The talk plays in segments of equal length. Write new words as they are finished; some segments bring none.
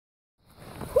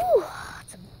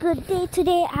good day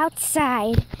today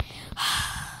outside.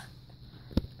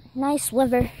 Nice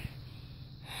weather.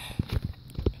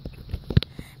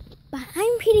 But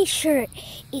I'm pretty sure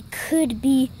it could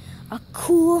be a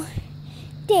cool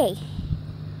day.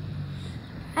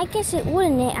 I guess it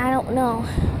wouldn't it? I don't know.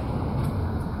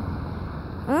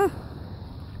 I'm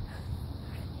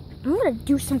gonna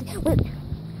do something. Wait.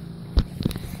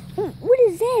 What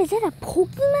is that? Is that a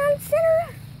Pokemon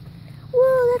Center?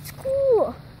 Whoa, that's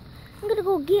cool. I'm gonna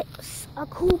go get a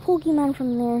cool Pokemon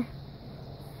from there.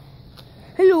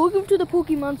 Hello, welcome to the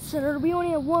Pokemon Center. We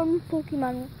only have one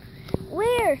Pokemon.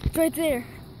 Where? It's right there.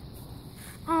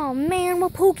 Oh man,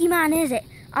 what Pokemon is it?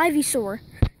 Ivysaur.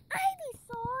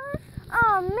 Ivysaur?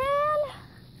 Oh man.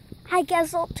 I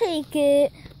guess I'll take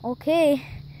it. Okay.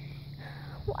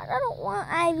 I don't want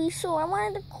Ivysaur. I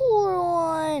wanted the cooler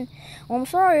one. Oh, I'm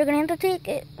sorry, you're gonna have to take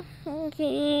it.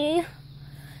 Okay.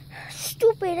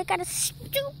 Stupid, I got a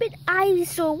stupid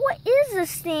Ivysaur. What is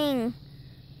this thing?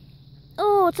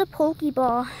 Oh, it's a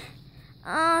Pokeball.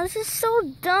 This is so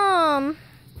dumb.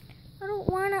 I don't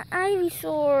want an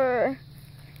Ivysaur.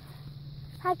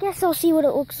 I guess I'll see what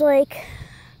it looks like.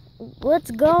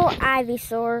 Let's go,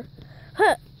 Ivysaur.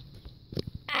 Huh.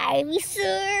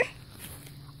 Ivysaur.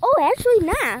 Oh, actually,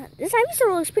 nah. This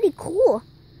Ivysaur looks pretty cool.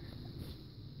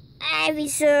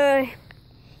 Ivysaur.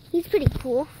 He's pretty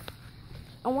cool.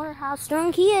 I wonder how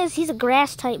strong he is. He's a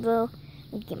grass type, though.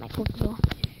 Let me get my Pokeball.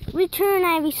 Return,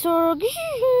 Ivysaur.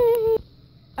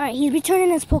 Alright, he's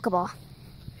returning his Pokeball.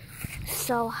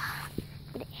 So,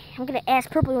 I'm gonna ask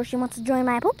Purple Yoshi wants to join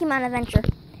my Pokemon adventure.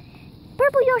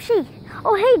 Purple Yoshi!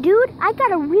 Oh, hey, dude. I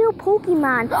got a real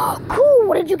Pokemon. Cool,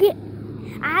 what did you get?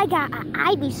 I got an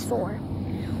Ivysaur.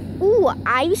 Ooh,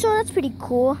 Ivysaur, that's pretty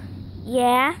cool.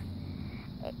 Yeah,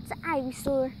 it's an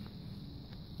Ivysaur.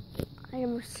 I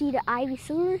never seen an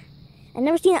Ivysaur. I've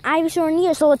never seen an Ivysaur in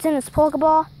years, so it's in this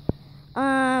Pokeball.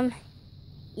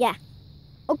 Yeah.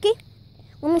 Okay,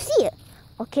 let me see it.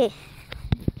 Okay,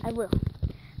 I will.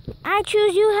 I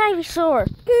choose you, Ivysaur.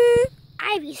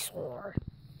 Ivysaur.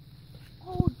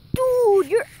 Oh,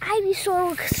 dude, your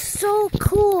Ivysaur looks so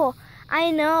cool. I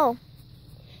know.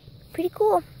 Pretty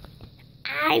cool.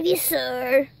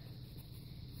 Ivysaur.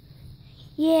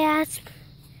 Yeah, it's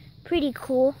pretty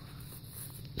cool.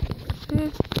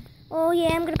 Oh yeah,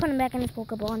 I'm gonna put him back in his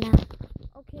Pokeball now.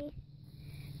 Okay.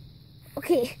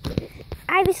 Okay.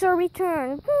 Ivysaur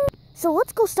return. So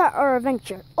let's go start our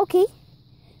adventure. Okay.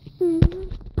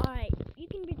 Alright, you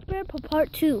can be prepared for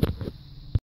part 2.